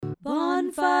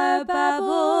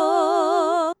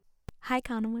Babble. Hi,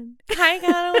 Conowin. Hi,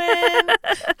 Conowin.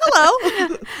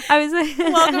 Hello. I was like,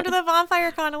 Welcome to the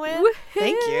bonfire, Conowin.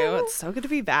 Thank you. It's so good to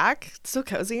be back. It's so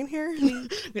cozy in here.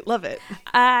 We love it.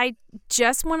 I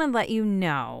just want to let you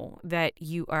know that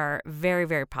you are very,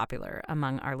 very popular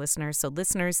among our listeners. So,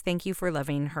 listeners, thank you for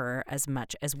loving her as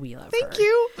much as we love her. Thank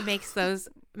you. Makes those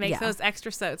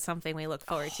extra sodes something we look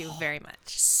forward to very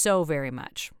much. So very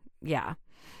much. Yeah.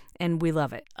 And we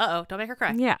love it. Uh-oh, don't make her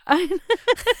cry. Yeah.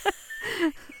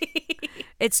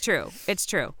 It's true. It's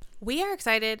true. We are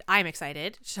excited. I'm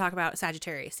excited to talk about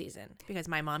Sagittarius season because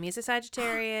my mommy is a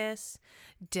Sagittarius.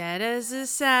 Deda's a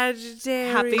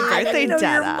Sagittarius. Happy birthday, Your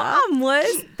Dada. mom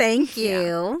was. Thank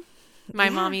you. My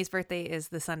mommy's birthday is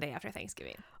the Sunday after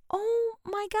Thanksgiving. Oh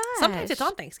my gosh. Sometimes it's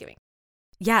on Thanksgiving.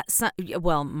 Yeah.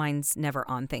 Well, mine's never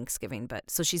on Thanksgiving, but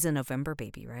so she's a November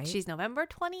baby, right? She's November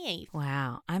 28th.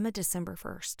 Wow. I'm a December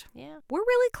 1st. Yeah. We're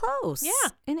really close. Yeah.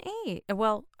 In age.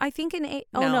 Well, I think in age.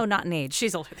 Oh, No. no, not in age.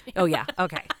 She's older than you. Oh, yeah.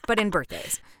 Okay. But in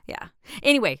birthdays. Yeah.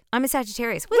 Anyway, I'm a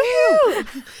Sagittarius.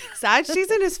 Woohoo! Sag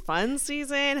season is fun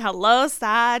season. Hello,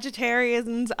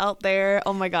 Sagittarians out there.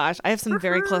 Oh my gosh. I have some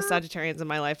very close Sagittarians in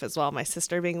my life as well. My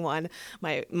sister being one,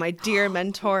 my dear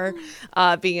mentor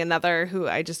being another who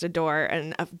I just adore,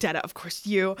 and Deda, of course,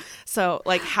 you. So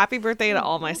like happy birthday to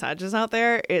all my Sages out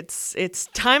there. It's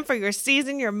time for your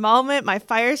season, your moment. My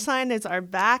fire sign is our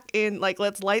back in, like,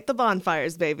 let's light the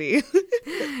bonfires, baby.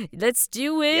 Let's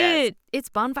do it. Yes. It's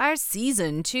bonfire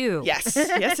season, too. Yes.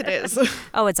 Yes, it is.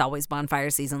 Oh, it's always bonfire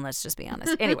season. Let's just be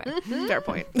honest. Anyway. Fair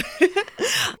point.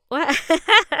 What?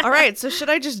 All right, so should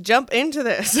I just jump into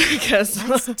this? Because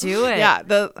Let's do it. Yeah,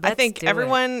 I Let's think do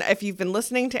everyone, if you've been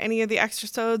listening to any of the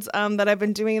extrasodes that I've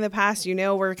been doing in the past, you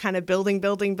know we're kind of building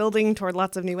toward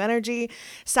lots of new energy.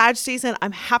 Sag season,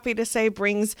 I'm happy to say,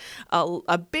 brings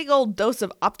a big old dose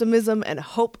of optimism and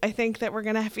hope, I think, that we're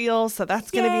going to feel. So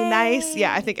that's going to be nice.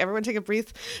 Yeah, I think everyone take a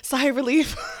brief sigh of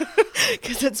relief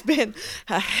because it's been,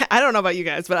 I don't know about you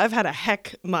guys, but I've had a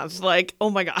heck month. Like, oh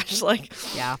my gosh, like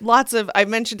Yeah. lots of, I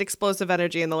mentioned explosive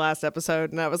energy in the last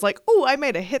episode, and I was like, oh, I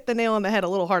might have hit the nail on the head a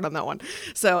little hard on that one.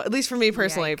 So at least for me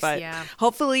personally, Yikes, but yeah.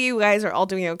 hopefully you guys are all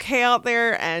doing okay out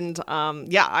there. And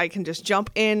yeah, I can just jump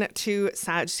into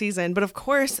Sag season. But of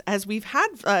course, as we've had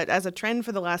as a trend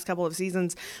for the last couple of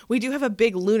seasons, we do have a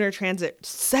big lunar transit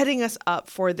setting us up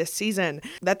for this season.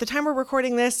 At the time we're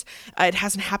recording this, it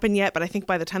hasn't happened yet, but I think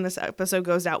by the time this episode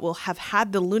goes out, we'll have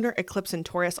had the lunar eclipse in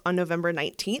Taurus on November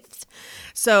 19th.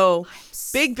 So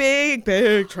big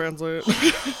transit.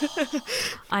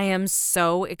 I am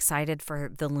so excited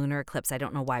for the lunar eclipse. I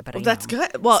don't know why, but I That's know.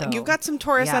 good. Well, So, you've got some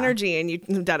Taurus yeah. energy in you,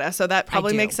 Deda, so that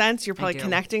probably do. makes sense. You're probably do.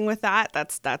 connecting with that.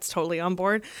 That's totally on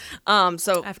board.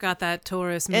 So I've got that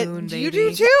Taurus moon, baby. you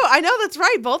do too. I know, that's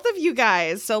right. Both of you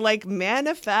guys. So like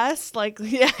manifest, like,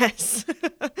 yes.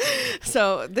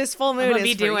 So this full moon gonna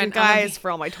be is for you doing- guys,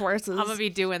 for all my Tauruses. I'm going to be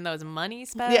doing those money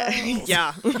spells.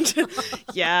 Yeah.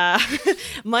 Yeah.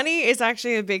 Money is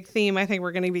actually a big theme I think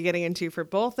we're going to be getting into for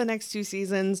both the next two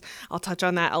seasons. I'll touch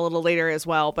on that a little later as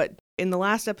well. But in the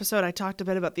last episode, I talked a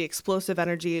bit about the explosive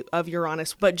energy of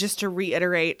Uranus. But just to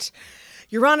reiterate,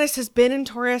 Uranus has been in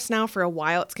Taurus now for a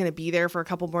while. It's going to be there for a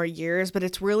couple more years, but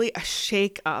it's really a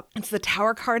shake up. It's the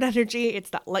Tower card energy.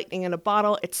 It's that lightning in a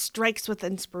bottle. It strikes with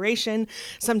inspiration.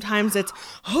 Sometimes it's,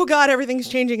 oh God, everything's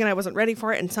changing and I wasn't ready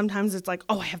for it. And sometimes it's like,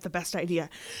 oh, I have the best idea.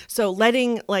 So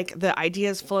letting like the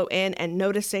ideas flow in and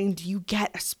noticing, do you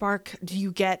get a spark? Do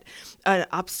you get an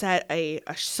upset, a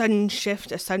sudden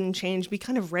shift, a sudden change? Be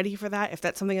kind of ready for that if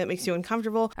that's something that makes you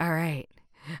uncomfortable. All right.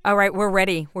 All right. We're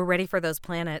ready. We're ready for those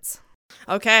planets.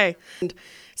 Okay. And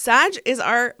Sag is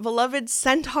our beloved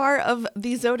centaur of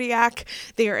the zodiac.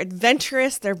 They are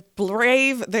adventurous. They're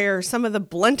brave. They're some of the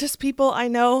bluntest people I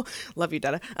know. Love you,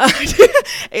 Dada.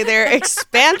 They're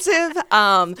expansive.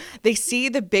 They see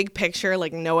the big picture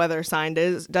like no other sign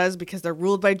does because they're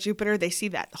ruled by Jupiter. They see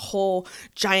that whole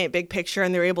giant big picture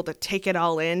and they're able to take it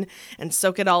all in and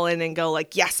soak it all in and go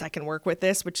like, yes, I can work with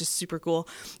this, which is super cool.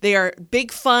 They are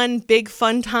big fun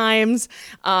times.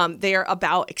 They are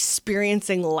about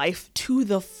experiencing life to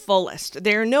the fullest.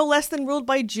 They're no less than ruled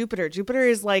by Jupiter. Jupiter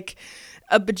is like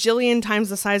a bajillion times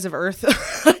the size of Earth.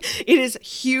 It is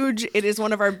huge. It is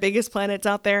one of our biggest planets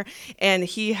out there. And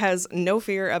he has no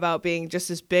fear about being just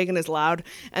as big and as loud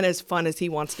and as fun as he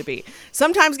wants to be.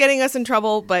 Sometimes getting us in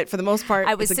trouble, but for the most part,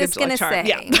 I was it's a just good going to luck charm.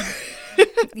 say. Yeah.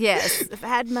 Yes, I've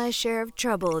had my share of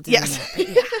trouble doing Yes.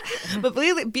 that. But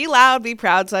be loud, be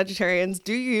proud, Sagittarians.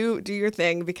 Do your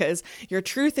thing, because your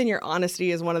truth and your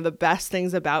honesty is one of the best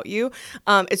things about you.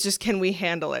 It's just, can we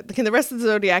handle it? Can the rest of the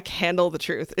zodiac handle the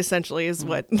truth? Essentially, is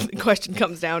what the question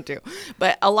comes down to.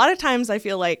 But a lot of times, I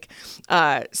feel like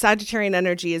Sagittarian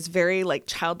energy is very like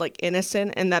childlike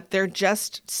innocent, and that they're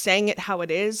just saying it how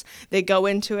it is. They go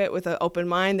into it with an open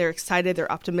mind. They're excited.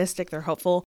 They're optimistic. They're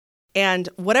hopeful. And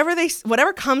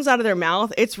whatever comes out of their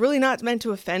mouth, it's really not meant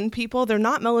to offend people. They're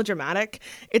not melodramatic.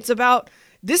 It's about,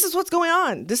 this is what's going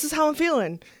on. This is how I'm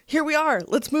feeling. Here we are.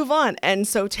 Let's move on. And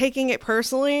so taking it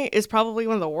personally is probably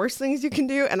one of the worst things you can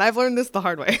do. And I've learned this the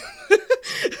hard way.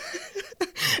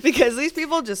 Because these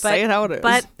people just say it how it is.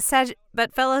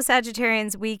 But fellow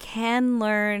Sagittarians, we can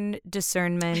learn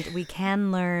discernment. We can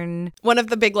learn. One of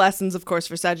the big lessons, of course,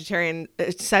 for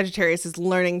Sagittarius is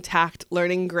learning tact,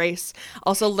 learning grace,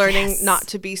 also learning not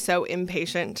to be so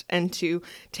impatient and to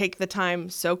take the time,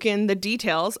 soak in the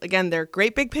details. Again, they're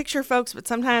great big picture folks, but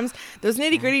sometimes those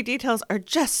nitty-gritty details are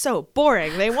just so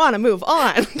boring. They want to move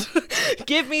on.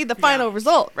 Give me the final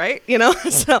result, right? You know?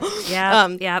 So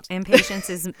impatience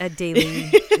is a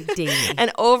daily.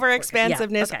 And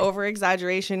over-expansiveness, okay.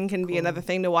 over-exaggeration can be another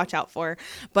thing to watch out for.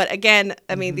 But again,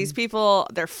 I mean, these people,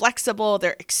 they're flexible,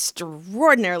 they're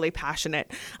extraordinarily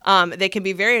passionate. They can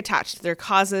be very attached to their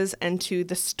causes and to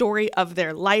the story of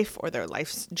their life or their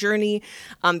life's journey.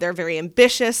 They're very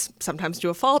ambitious, sometimes to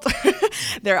a fault.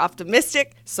 They're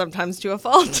optimistic, sometimes to a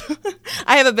fault.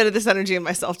 I have a bit of this energy in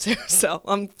myself too, so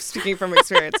I'm speaking from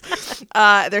experience.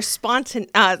 They're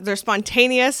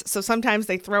spontaneous, so sometimes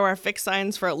they throw our fixed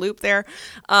signs for a loop there.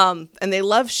 And they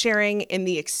love sharing in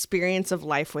the experience of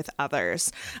life with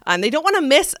others. And they don't want to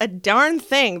miss a darn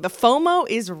thing. The FOMO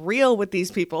is real with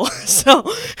these people. So,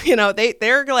 you know,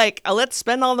 they're like, let's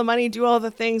spend all the money, do all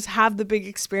the things, have the big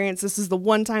experience. This is the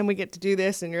one time we get to do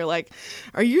this. And you're like,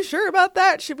 are you sure about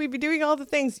that? Should we be doing all the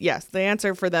things? Yes. The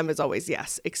answer for them is always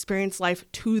yes. Experience life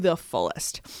to the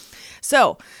fullest.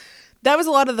 So that was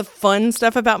a lot of the fun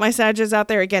stuff about my Sages out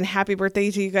there. Again, happy birthday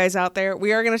to you guys out there.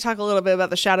 We are going to talk a little bit about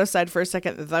the shadow side for a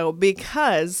second, though,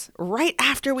 because right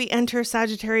after we enter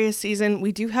Sagittarius season,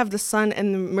 we do have the Sun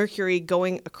and the Mercury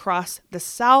going across the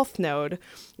South Node,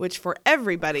 which for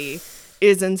everybody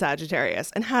is in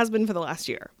Sagittarius and has been for the last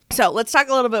year. So let's talk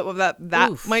a little bit about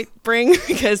that might bring,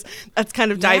 because that's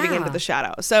kind of diving into the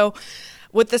shadow. So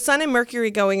with the Sun and Mercury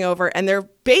going over, and they're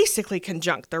basically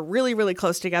conjunct. They're really, really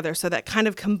close together. So that kind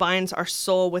of combines our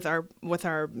soul with our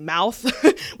mouth,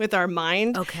 with our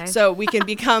mind. Okay. So we can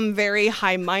become very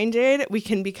high-minded. We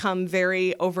can become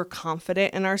very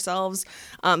overconfident in ourselves.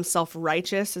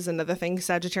 Self-righteous is another thing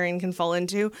Sagittarian can fall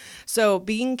into. So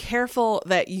being careful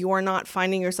that you're not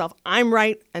finding yourself, I'm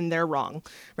right and they're wrong,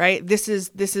 right? This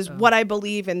is what I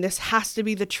believe, and this has to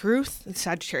be the truth. And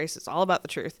Sagittarius is all about the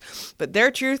truth. But their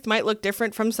truth might look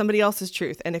different from somebody else's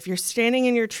truth. And if you're standing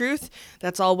in your truth,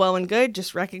 that's all well and good.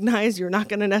 Just recognize you're not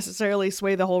going to necessarily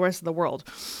sway the whole rest of the world,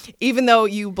 even though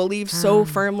you believe so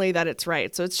firmly that it's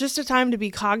right. So it's just a time to be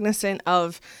cognizant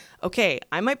of, okay,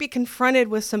 I might be confronted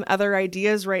with some other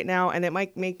ideas right now, and it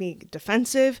might make me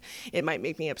defensive. It might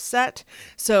make me upset.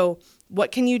 So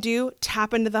what can you do?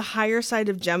 Tap into the higher side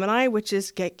of Gemini, which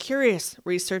is get curious,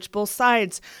 research both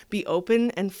sides, be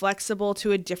open and flexible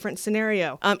to a different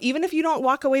scenario. Even if you don't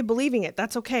walk away believing it,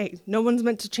 that's okay. No one's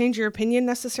meant to change your opinion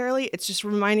necessarily. It's just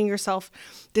reminding yourself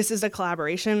this is a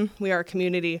collaboration. We are a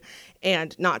community,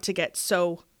 and not to get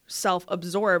so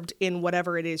self-absorbed in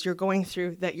whatever it is you're going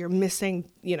through that you're missing,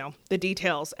 the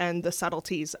details and the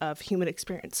subtleties of human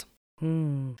experience.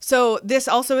 So this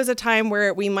also is a time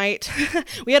where we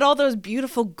had all those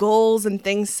beautiful goals and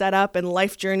things set up and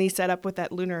life journey set up with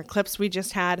that lunar eclipse we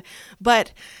just had.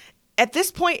 But at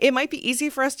this point, it might be easy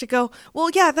for us to go, well,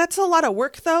 yeah, that's a lot of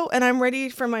work, though, and I'm ready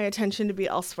for my attention to be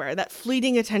elsewhere. That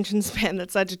fleeting attention span that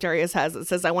Sagittarius has that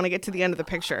says, I want to get to the end of the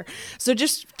picture. So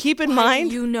just keep in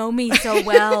mind. You know me so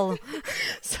well.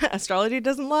 Astrology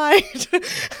doesn't lie.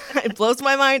 It blows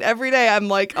my mind every day.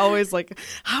 I'm always like,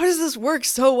 how does this work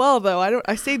so well, though?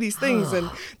 I say these things and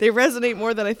they resonate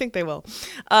more than I think they will.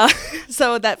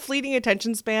 So that fleeting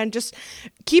attention span, just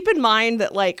keep in mind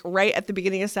that right at the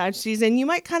beginning of Sag season, you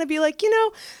might kind of be like,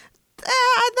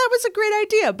 that was a great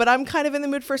idea, but I'm kind of in the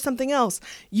mood for something else.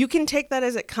 You can take that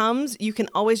as it comes. You can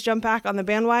always jump back on the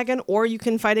bandwagon, or you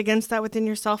can fight against that within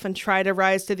yourself and try to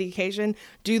rise to the occasion,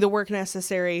 do the work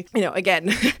necessary.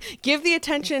 Again, give the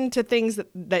attention to things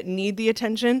that need the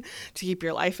attention to keep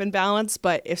your life in balance.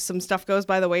 But if some stuff goes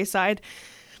by the wayside,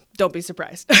 don't be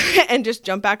surprised and just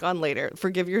jump back on later.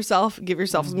 Forgive yourself, give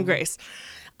yourself some grace.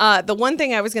 The one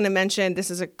thing I was going to mention, this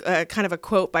is a kind of a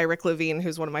quote by Rick Levine,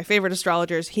 who's one of my favorite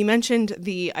astrologers. He mentioned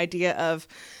the idea of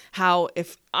how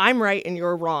if I'm right and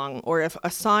you're wrong, or if a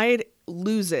side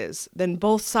loses, then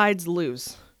both sides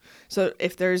lose. So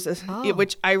if there's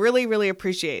which I really, really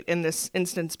appreciate in this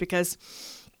instance, because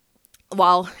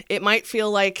while it might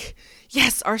feel like,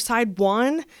 yes, our side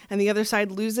won and the other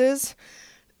side loses,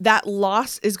 that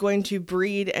loss is going to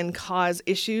breed and cause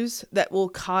issues that will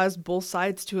cause both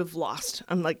sides to have lost.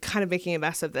 I'm like kind of making a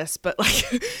mess of this, but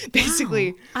like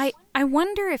basically. Wow. I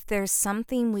wonder if there's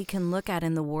something we can look at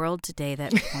in the world today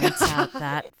that points out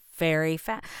that very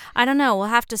fast. I don't know. We'll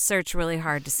have to search really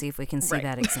hard to see if we can see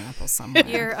that example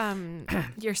somewhere.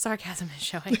 Your sarcasm is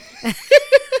showing.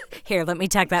 Here, let me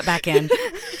tuck that back in.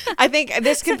 I think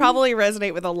this can probably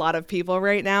resonate with a lot of people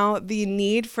right now. The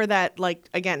need for that, like,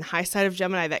 again, high side of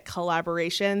Gemini, that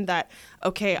collaboration, that,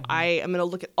 okay, I am going to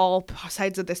look at all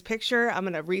sides of this picture. I'm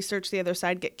going to research the other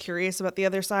side, get curious about the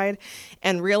other side,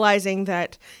 and realizing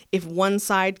that if one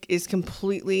side is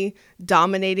completely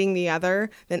dominating the other,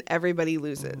 then everybody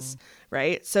loses.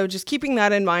 Right? So just keeping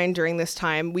that in mind during this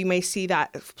time, we may see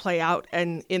that play out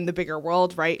and in the bigger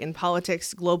world, right? In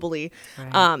politics globally,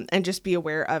 and just be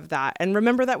aware of that. And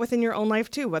remember that within your own life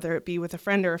too, whether it be with a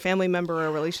friend or a family member or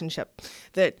a relationship,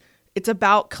 that it's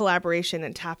about collaboration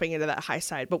and tapping into that high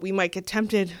side. But we might get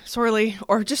tempted sorely,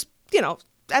 or just,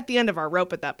 at the end of our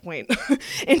rope at that point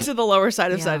into the lower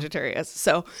side of Sagittarius.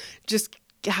 So just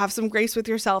have some grace with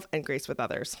yourself and grace with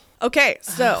others. Okay,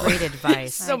 so great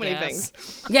advice. So many things.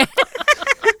 Yeah.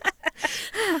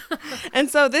 And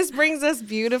so this brings us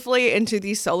beautifully into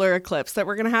the solar eclipse that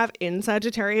we're going to have in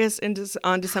Sagittarius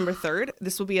on December 3rd.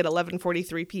 This will be at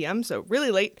 11:43 p.m., so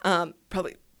really late,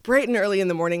 probably bright and early in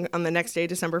the morning on the next day,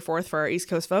 December 4th, for our East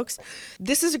Coast folks.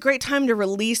 This is a great time to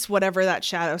release whatever that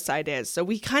shadow side is. So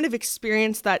we kind of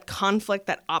experience that conflict,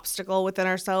 that obstacle within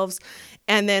ourselves,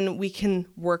 and then we can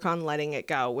work on letting it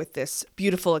go with this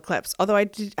beautiful eclipse. Although I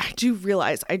do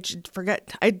realize I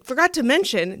forgot to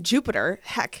mention Jupiter.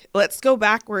 Heck, let's go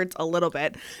backwards a little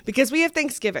bit because we have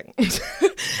Thanksgiving.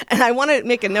 And I want to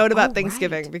make a note about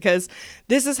Thanksgiving because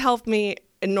this has helped me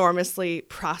enormously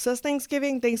process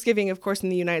Thanksgiving. Thanksgiving, of course, in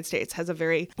the United States has a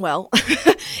very,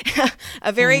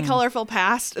 colorful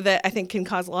past that I think can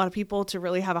cause a lot of people to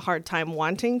really have a hard time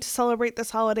wanting to celebrate this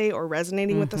holiday or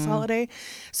resonating with this holiday.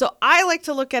 So I like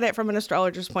to look at it from an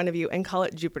astrologer's point of view and call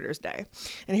it Jupiter's Day.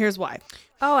 And here's why.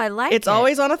 Oh, I like it. It's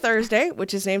always on a Thursday,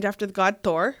 which is named after the god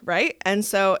Thor, right? And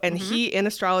so, he in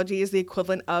astrology is the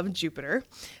equivalent of Jupiter.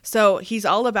 So he's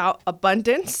all about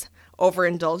abundance,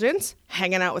 overindulgence,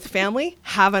 hanging out with family,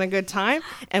 having a good time.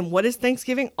 And what is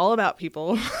Thanksgiving all about,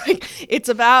 people? It's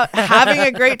about having a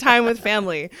great time with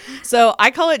family. So I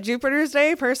call it Jupiter's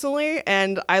Day personally,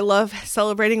 and I love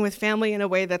celebrating with family in a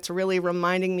way that's really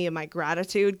reminding me of my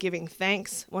gratitude, giving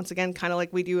thanks, once again, kind of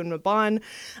like we do in Mabon.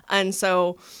 And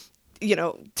so,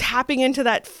 tapping into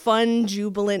that fun,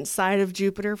 jubilant side of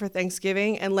Jupiter for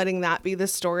Thanksgiving and letting that be the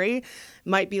story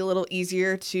might be a little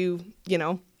easier to,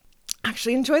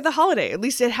 actually enjoy the holiday. At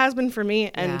least it has been for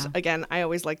me. And again, I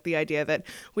always like the idea that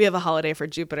we have a holiday for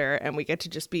Jupiter and we get to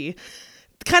just be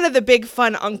kind of the big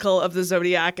fun uncle of the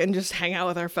zodiac and just hang out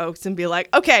with our folks and be like,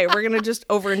 okay, we're going to just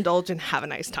overindulge and have a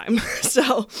nice time.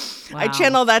 So I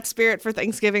channel that spirit for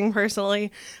Thanksgiving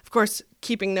personally. Of course,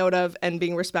 keeping note of and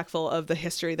being respectful of the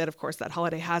history that, of course, that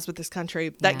holiday has with this country.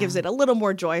 That gives it a little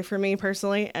more joy for me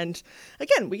personally. And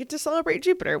again, we get to celebrate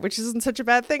Jupiter, which isn't such a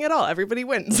bad thing at all. Everybody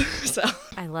wins. So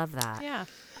I love that. Yeah.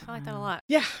 I like that a lot.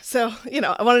 Yeah. So,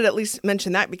 I wanted to at least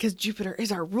mention that because Jupiter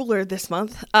is our ruler this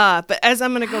month. But as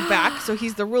I'm going to go back, so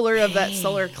he's the ruler of that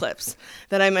solar eclipse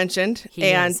that I mentioned.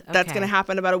 That's going to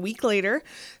happen about a week later.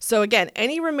 So again,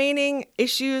 any remaining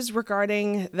issues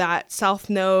regarding that South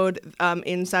Node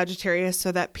in Sagittarius,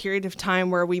 so that period of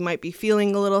time where we might be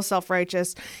feeling a little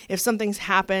self-righteous, if something's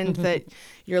happened that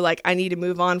you're like, I need to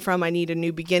move on from, I need a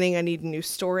new beginning, I need a new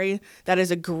story, that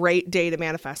is a great day to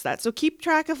manifest that. So keep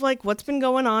track of what's been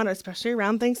going on, especially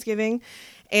around Thanksgiving.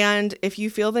 And if you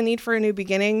feel the need for a new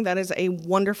beginning, that is a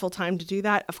wonderful time to do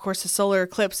that. Of course, the solar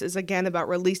eclipse is again about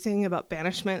releasing, about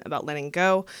banishment, about letting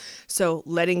go. So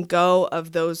letting go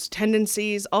of those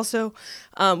tendencies. Also,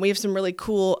 we have some really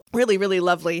cool, really, really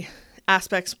lovely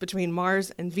aspects between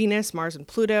Mars and Venus, Mars and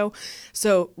Pluto.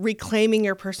 So reclaiming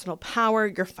your personal power,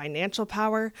 your financial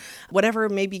power, whatever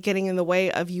may be getting in the way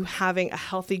of you having a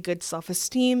healthy, good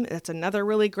self-esteem. That's another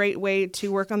really great way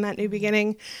to work on that new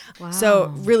beginning. Wow.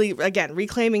 So really, again,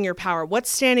 reclaiming your power.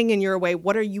 What's standing in your way?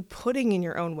 What are you putting in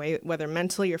your own way, whether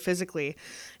mentally or physically?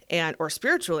 Or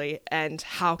spiritually, and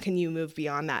how can you move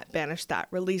beyond that, banish that,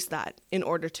 release that in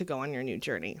order to go on your new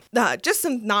journey? Just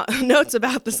some notes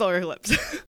about the solar eclipse.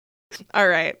 All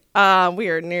right. We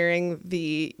are nearing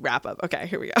the wrap up. Okay,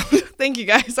 here we go. Thank you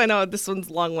guys. I know this one's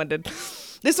long-winded.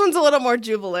 This one's a little more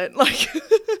jubilant. Like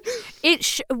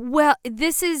well,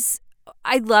 this is.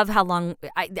 I love how long.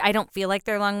 I don't feel like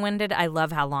they're long-winded. I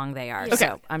love how long they are. Okay.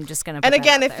 So I'm just gonna. And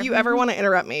again, if you ever want to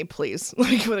interrupt me, please,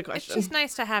 like with a It's question. just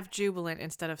nice to have jubilant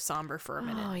instead of somber for a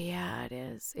minute. Oh yeah, it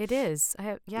is. It is.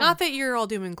 Yeah. Not that you're all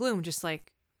doom and gloom, just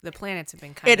like the planets have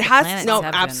been kind It of. has planets no,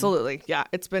 have been- absolutely, yeah.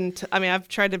 It's been. I mean, I've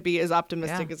tried to be as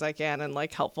optimistic Yeah. as I can and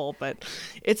like helpful, but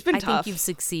it's been I tough. think you've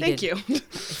succeeded. Thank you.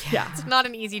 Yeah. It's not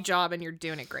an easy job, and you're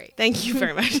doing it great. Thank you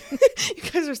very much. You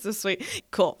guys are so sweet.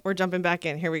 Cool. We're jumping back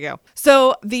in. Here we go.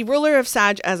 So the ruler of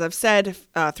Sag, as I've said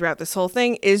throughout this whole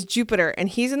thing, is Jupiter, and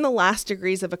he's in the last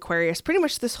degrees of Aquarius pretty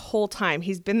much this whole time.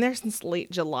 He's been there since late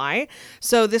July.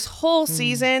 So this whole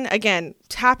season, again,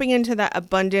 tapping into that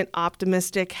abundant,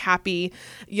 optimistic, happy,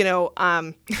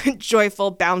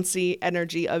 joyful, bouncy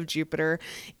energy of Jupiter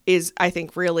is, I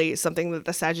think, really something that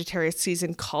the Sagittarius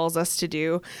season calls us to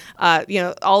do.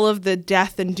 All of the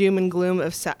death and doom and gloom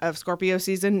of Scorpio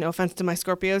season. No offense to my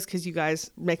Scorpios, because you guys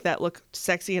make that look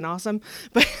sexy and awesome.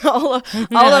 But all of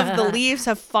the leaves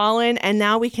have fallen, and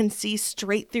now we can see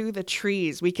straight through the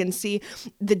trees. We can see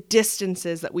the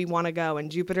distances that we want to go.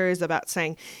 And Jupiter is about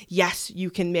saying, yes, you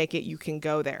can make it. You can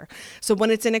go there. So when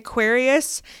it's in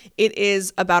Aquarius, it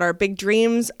is about our big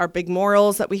dreams, our big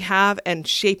morals that we have, and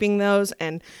shaping those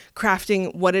and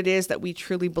crafting what it is that we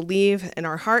truly believe in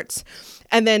our hearts.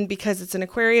 And then because it's in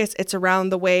Aquarius, it's around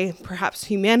the way perhaps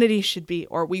humanity should be,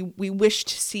 or we wish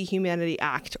to see humanity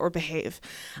act or behave.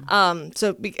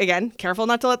 Again, careful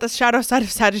not to let the shadow side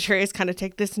of Sagittarius kind of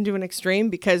take this into an extreme,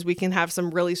 because we can have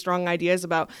some really strong ideas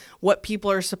about what people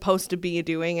are supposed to be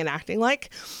doing and acting like.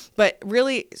 But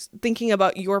really thinking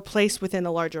about your place within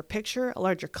a larger picture, a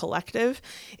larger collective,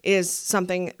 is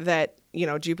something that,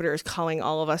 Jupiter is calling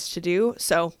all of us to do.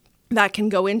 So that can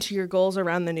go into your goals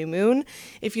around the new moon.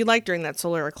 If you like, during that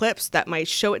solar eclipse, that might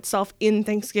show itself in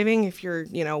Thanksgiving. If you're,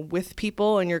 with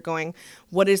people and you're going,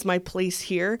 what is my place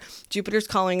here? Jupiter's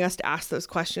calling us to ask those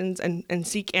questions and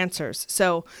seek answers.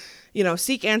 So,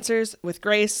 seek answers with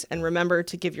grace, and remember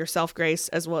to give yourself grace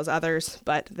as well as others.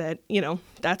 But that,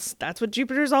 that's what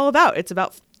Jupiter's all about. It's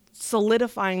about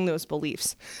solidifying those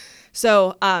beliefs.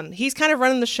 So he's kind of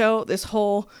running the show this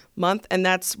whole month, and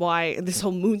that's why this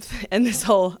whole month and this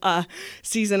whole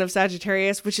season of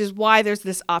Sagittarius, which is why there's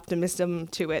this optimism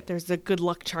to it. There's a good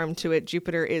luck charm to it.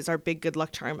 Jupiter is our big good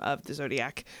luck charm of the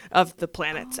zodiac, of the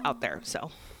planets out there. So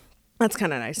that's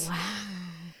kind of nice. Wow.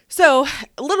 So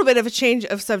a little bit of a change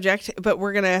of subject, but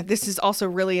this is also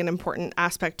really an important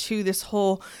aspect to this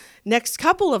whole next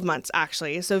couple of months,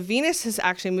 actually. So Venus has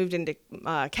actually moved into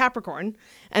Capricorn,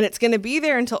 and it's going to be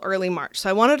there until early March. So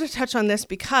I wanted to touch on this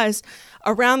because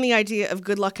around the idea of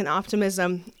good luck and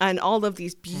optimism and all of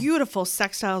these beautiful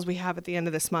sextiles we have at the end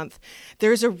of this month,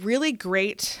 there's a really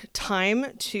great time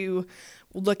to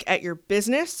look at your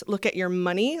business, look at your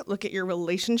money, look at your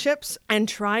relationships, and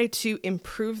try to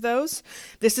improve those.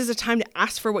 This is a time to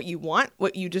ask for what you want,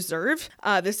 what you deserve.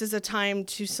 This is a time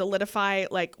to solidify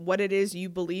what it is you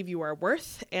believe you are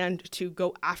worth, and to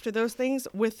go after those things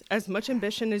with as much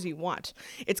ambition as you want.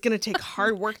 It's going to take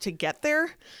hard work to get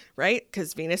there, right?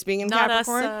 Because Venus being in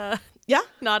Capricorn. Yeah?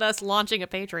 Not us launching a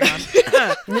Patreon.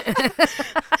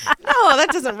 No, that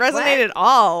doesn't resonate at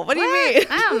all. What do you mean?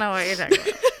 I don't know what you're talking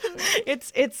about.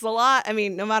 It's a lot. I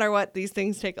mean, no matter what, these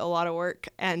things take a lot of work.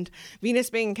 And Venus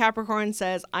being in Capricorn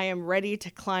says, I am ready to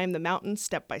climb the mountain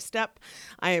step by step.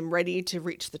 I am ready to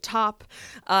reach the top.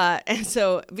 And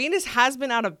so Venus has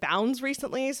been out of bounds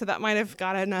recently. So that might have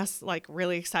gotten us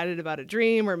really excited about a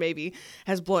dream, or maybe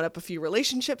has blown up a few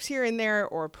relationships here and there,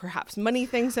 or perhaps money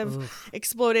things have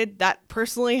exploded. That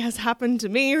personally has happened to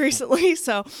me recently.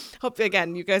 So hope,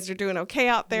 again, you guys are doing okay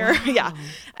out there. Wow. Yeah.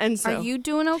 And so, are you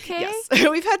doing okay? Yes.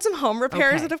 We've had some home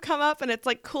repairs that have come up, and it's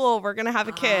cool, we're gonna have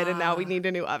a kid, and now we need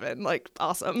a new oven.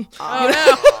 Awesome. Oh,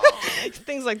 no.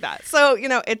 Things like that. So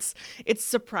it's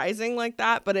surprising like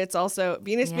that, but it's also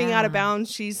Venus being out of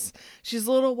bounds. She's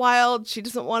a little wild. She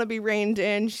doesn't want to be reined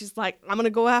in. She's like, I'm gonna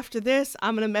go after this.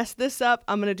 I'm gonna mess this up.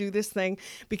 I'm gonna do this thing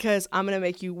because I'm gonna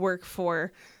make you work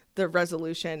for the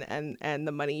resolution and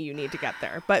the money you need to get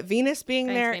there. But Venus being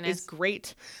there is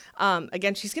great.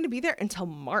 Again, she's going to be there until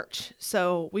March.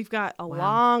 So we've got a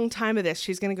long time of this.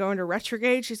 She's going to go into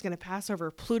retrograde. She's going to pass over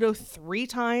Pluto 3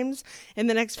 times in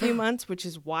the next few months, which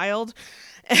is wild.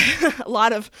 A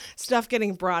lot of stuff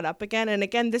getting brought up again. And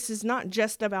again, this is not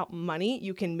just about money.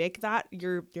 You can make that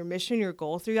your mission, your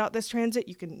goal throughout this transit.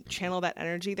 You can channel that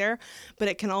energy there, but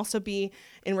it can also be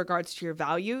in regards to your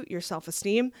value, your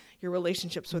self-esteem, your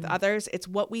relationships with others. It's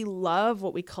what we love,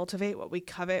 what we cultivate, what we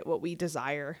covet, what we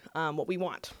desire, what we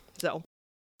want. So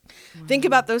think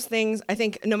about those things. I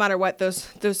think no matter what,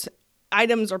 those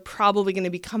items are probably going to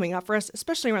be coming up for us,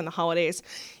 especially around the holidays.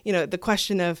 You know, the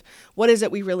question of what is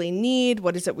it we really need?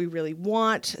 What is it we really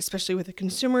want? Especially with the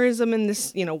consumerism in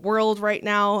this, world right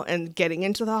now and getting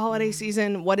into the holiday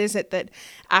season. What is it that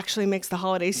actually makes the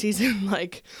holiday season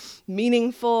like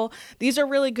meaningful? These are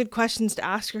really good questions to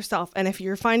ask yourself. And if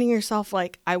you're finding yourself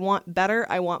like, I want better,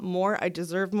 I want more, I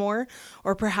deserve more,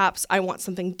 or perhaps I want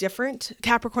something different.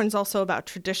 Capricorn's also about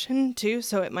tradition too.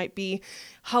 So it might be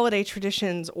holiday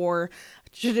traditions or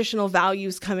traditional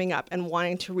values coming up and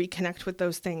wanting to reconnect with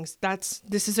those things.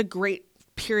 This is a great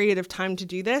period of time to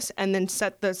do this, and then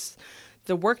set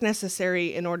the work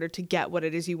necessary in order to get what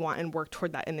it is you want and work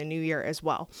toward that in the new year as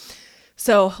well.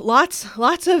 So lots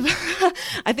of,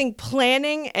 I think,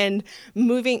 planning and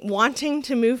wanting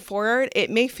to move forward. It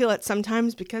may feel it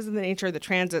sometimes because of the nature of the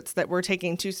transits that we're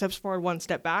taking 2 steps forward, 1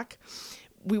 step back.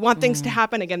 We want things to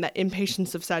happen. Again, that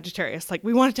impatience of Sagittarius. Like,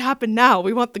 we want it to happen now.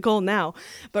 We want the goal now.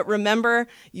 But remember,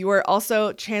 you are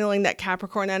also channeling that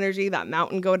Capricorn energy, that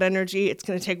mountain goat energy. It's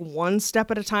going to take 1 step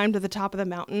at a time to the top of the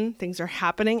mountain. Things are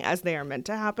happening as they are meant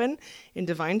to happen in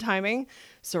divine timing.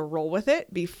 So roll with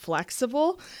it, be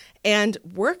flexible, and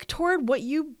work toward what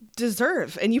you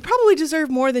deserve. And you probably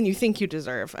deserve more than you think you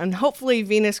deserve. And hopefully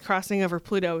Venus crossing over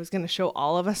Pluto is going to show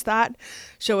all of us that,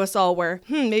 show us all where,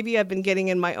 maybe I've been getting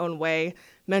in my own way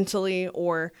mentally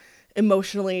or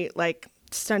emotionally, like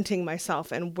stunting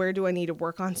myself. And where do I need to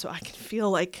work on so I can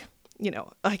feel like,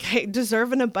 like I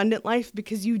deserve an abundant life,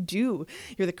 because you do.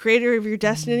 You're the creator of your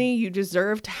destiny. You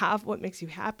deserve to have what makes you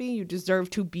happy. You deserve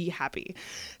to be happy.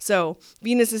 So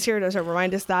Venus is here to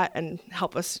remind us that and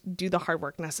help us do the hard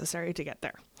work necessary to get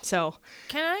there. So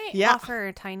can I offer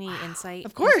a tiny insight?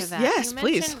 Of course. Into that? Yes,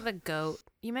 please. You mentioned the goat.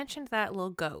 You mentioned that little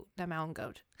goat, the mountain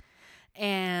goat.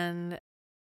 And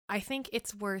I think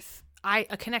it's worth,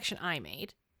 a connection I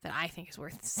made that I think is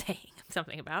worth saying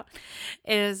something about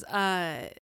is,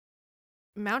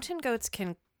 mountain goats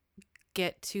can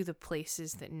get to the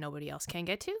places that nobody else can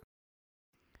get to.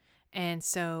 And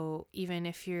so even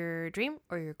if your dream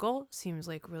or your goal seems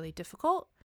like really difficult,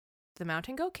 the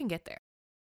mountain goat can get there.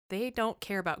 They don't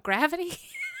care about gravity.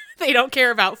 They don't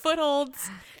care about footholds.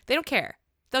 They don't care.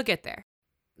 They'll get there.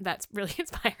 That's really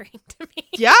inspiring to me.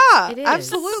 Yeah, It is.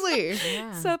 absolutely.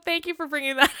 Yeah. So thank you for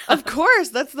bringing that up. Of course,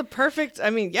 that's the perfect.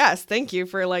 Yes, thank you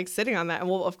for sitting on that. And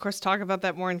we'll of course talk about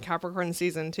that more in Capricorn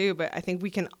season too, but I think we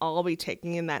can all be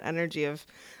taking in that energy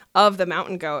of the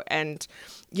mountain goat and,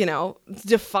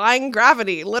 defying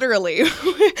gravity, literally,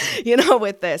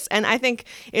 with this. And I think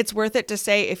it's worth it to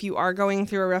say, if you are going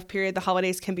through a rough period, the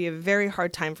holidays can be a very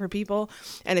hard time for people.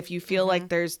 And if you feel like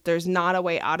there's not a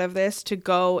way out of this, to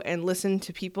go and listen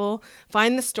to people,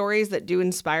 find the stories that do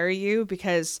inspire you,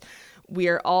 because we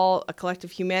are all a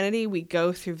collective humanity. We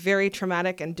go through very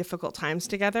traumatic and difficult times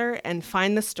together, and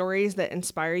find the stories that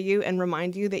inspire you and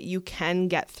remind you that you can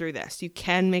get through this. You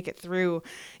can make it through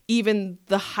even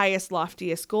the highest,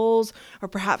 loftiest goals, or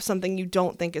perhaps something you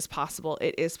don't think is possible.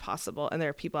 It is possible, and there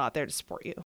are people out there to support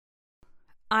you.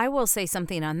 I will say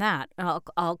something on that.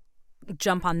 I'll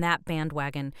jump on that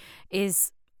bandwagon.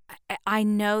 I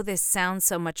know this sounds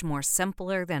so much more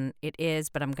simpler than it is,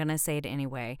 but I'm going to say it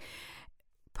anyway.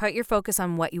 Put your focus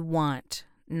on what you want,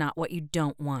 not what you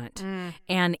don't want.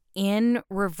 And in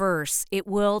reverse, it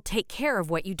will take care of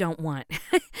what you don't want.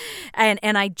 and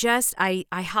I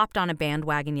hopped on a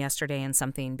bandwagon yesterday in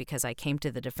something because I came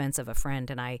to the defense of a friend,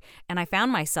 and I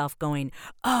found myself going,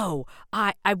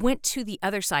 I went to the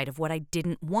other side of what I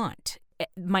didn't want.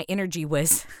 My energy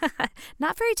was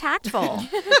not very tactful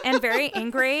and very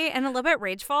angry and a little bit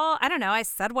rageful. I don't know. I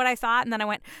said what I thought, and then I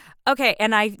went, okay.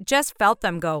 And I just felt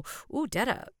them go, ooh,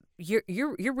 Detta, you're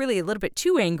really a little bit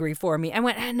too angry for me. I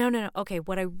went, no. Okay,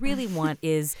 what I really want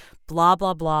is blah,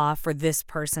 blah, blah for this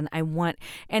person. I want.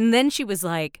 And then she was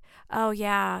like, oh,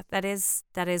 yeah, that is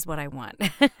what I want.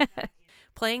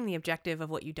 Playing the objective of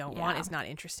what you don't want is not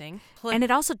interesting. And it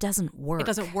also doesn't work. It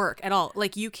doesn't work at all.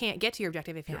 Like, you can't get to your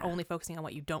objective if you're only focusing on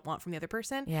what you don't want from the other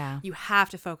person. Yeah. You have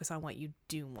to focus on what you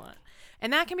do want.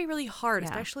 And that can be really hard,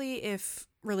 especially if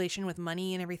relation with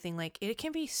money and everything. Like, it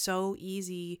can be so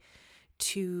easy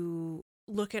to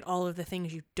look at all of the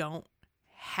things you don't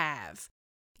have.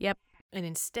 Yep. And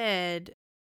instead,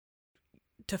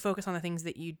 to focus on the things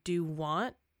that you do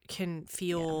want can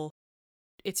feel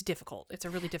it's difficult. It's a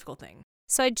really difficult thing.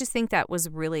 So I just think that was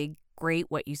really great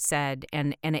what you said,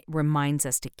 and it reminds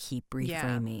us to keep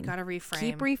reframing. Yeah, gotta reframe.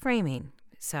 Keep reframing.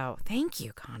 So thank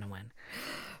you, Conowin.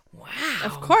 Wow.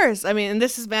 Of course. I mean, and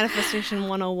this is Manifestation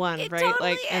 101, It right?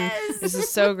 totally and is. this is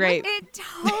so great. It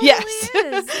totally Yes.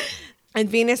 is. And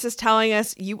Venus is telling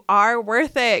us, you are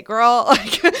worth it, girl.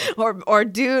 Like, or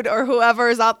dude, or whoever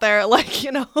is out there, like,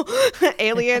 you know,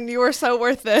 alien, you are so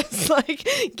worth this. Like,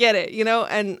 get it, you know?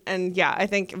 And yeah, I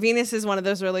think Venus is one of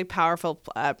those really powerful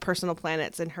personal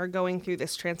planets, and her going through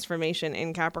this transformation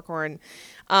in Capricorn.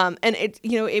 And it,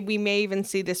 you know, we may even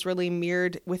see this really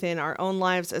mirrored within our own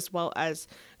lives as well as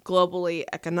globally,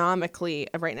 economically.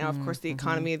 Right now, of course, the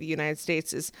economy of the United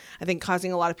States is, I think,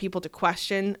 causing a lot of people to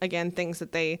question, again, things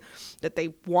that they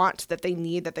want, that they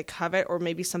need, that they covet, or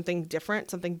maybe something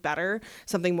different, something better,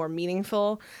 something more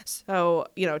meaningful. So,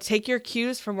 you know, take your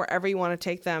cues from wherever you want to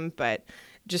take them, but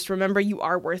just remember you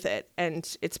are worth it,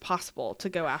 and it's possible to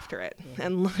go after it.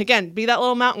 And again, be that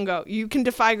little mountain goat. You can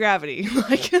defy gravity.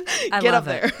 Like, get up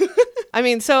there. I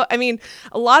mean,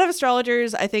 a lot of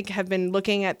astrologers, I think, have been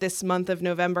looking at this month of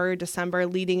November, December,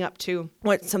 leading up to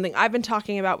something I've been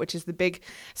talking about, which is the big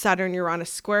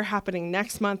Saturn-Uranus square happening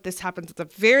next month. This happens at the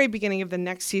very beginning of the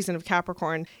next season of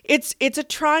Capricorn. It's a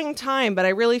trying time, but I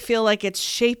really feel like it's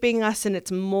shaping us and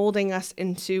it's molding us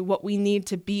into what we need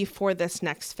to be for this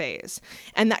next phase.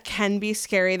 And that can be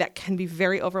scary. That can be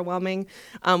very overwhelming.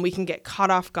 We can get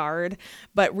caught off guard.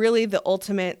 But really, the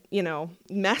ultimate, you know,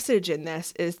 message in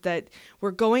this is that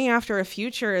we're going after a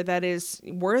future that is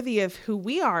worthy of who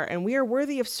we are, and we are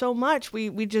worthy of so much. We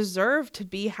deserve to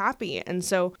be happy. And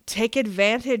so take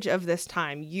advantage of this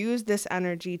time. Use this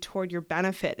energy toward your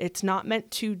benefit. It's not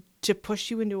meant to push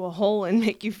you into a hole and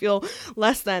make you feel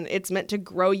less than. It's meant to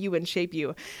grow you and shape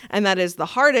you. And that is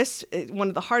one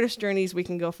of the hardest journeys we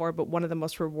can go for, but one of the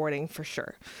most rewarding for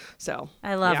sure. So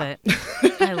I love it.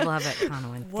 I love it,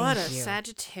 Conowin. What Thank a you.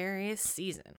 Sagittarius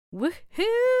season.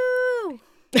 Woohoo!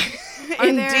 Are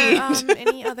Indeed. there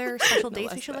any other special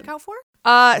dates we should look out for?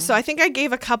 So I think I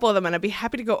gave a couple of them, and I'd be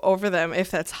happy to go over them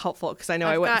if that's helpful, because I know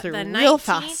I I've went got through the real 19th.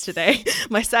 fast today.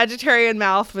 My Sagittarian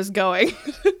mouth was going.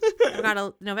 We've got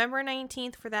a November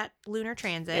 19th for that lunar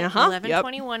transit. Uh-huh,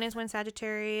 11/21 is when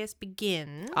Sagittarius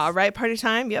begins. All right, party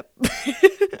time. Yep.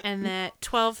 And that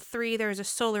 12/3 there's a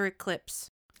solar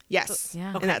eclipse. Yes.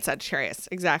 Yeah. And that's Sagittarius.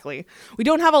 Exactly. We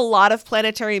don't have a lot of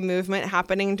planetary movement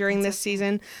happening during this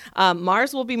season.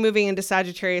 Mars will be moving into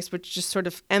Sagittarius, which just sort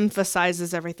of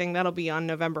emphasizes everything. That'll be on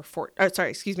December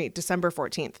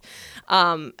 14th.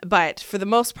 But for the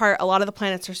most part, a lot of the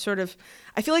planets are sort of,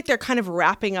 I feel like they're kind of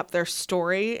wrapping up their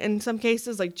story in some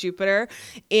cases, like Jupiter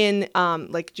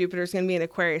like Jupiter's going to be in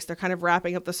Aquarius. They're kind of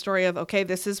wrapping up the story of, okay,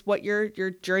 this is what your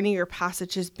journey, your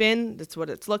passage has been. That's what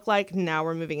it's looked like. Now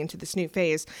we're moving into this new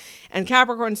phase. And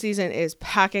Capricorn season is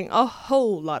packing a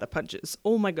whole lot of punches.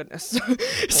 Oh my goodness.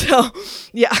 So,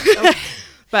 yeah. Okay.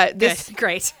 But this, Good.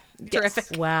 Great.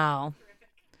 Terrific. Wow.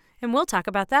 And we'll talk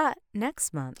about that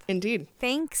next month. indeed.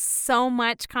 Thanks so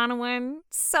much, Conowin.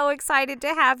 So excited to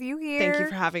have you here. Thank you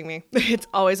for having me. It's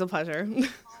always a pleasure.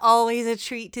 Always a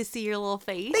treat to see your little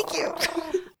face. Thank you.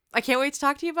 I can't wait to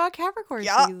talk to you about Capricorn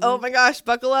Yeah. season. Oh my gosh.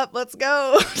 Buckle up. Let's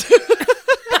go.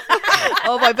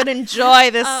 Oh boy, but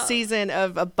enjoy this season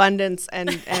of abundance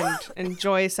and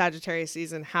enjoy Sagittarius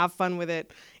season. Have fun with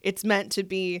it. It's meant to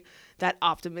be that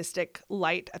optimistic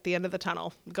light at the end of the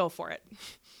tunnel. Go for it.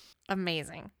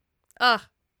 Amazing. Ugh.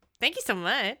 Thank you so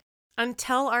much.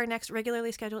 Until our next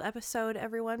regularly scheduled episode,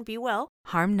 everyone, be well.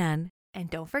 Harm none. And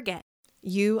don't forget,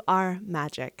 You are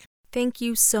magic. Thank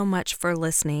you so much for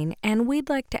listening, and we'd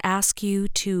like to ask you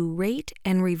to rate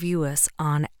and review us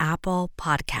on Apple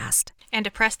Podcast. and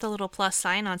to press the little plus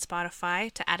sign on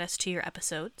Spotify to add us to your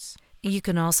episodes. You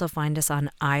can also find us on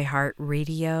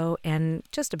iHeartRadio and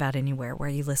just about anywhere where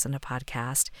you listen to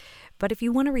podcasts. But if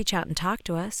you want to reach out and talk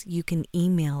to us, you can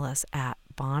email us at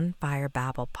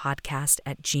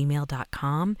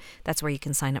bonfirebabblepodcast@gmail.com. That's where you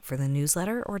can sign up for the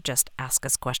newsletter or just ask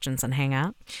us questions and hang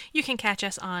out. You can catch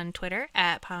us on Twitter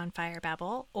at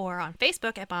Bonfirebabble, or on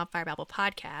Facebook at Bonfirebabble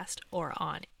Podcast, or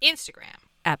on Instagram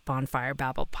At Bonfire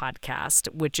Babble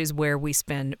Podcast, which is where we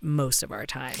spend most of our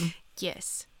time.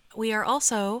 Yes. We are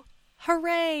also,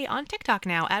 hooray, on TikTok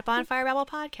now at Bonfirebabble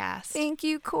Podcast. Thank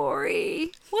you,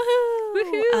 Corey. Woohoo!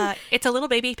 Woohoo! It's a little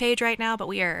baby page right now, but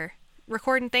we are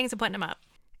recording things and putting them up.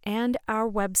 And our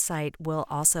website will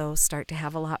also start to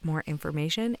have a lot more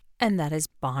information and that is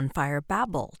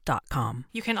bonfirebabble.com.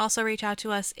 You can also reach out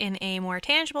to us in a more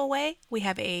tangible way. We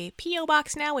have a P.O.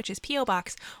 Box now, which is P.O.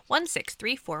 Box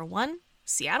 16341,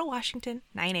 Seattle, Washington,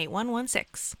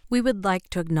 98116. We would like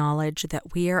to acknowledge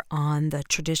that we are on the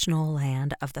traditional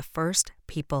land of the first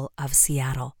people of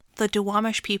Seattle, the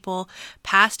Duwamish people,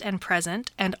 past and present,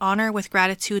 and honor with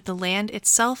gratitude the land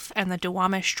itself and the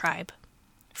Duwamish tribe.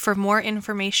 For more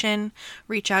information,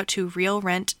 reach out to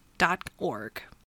realrent.org.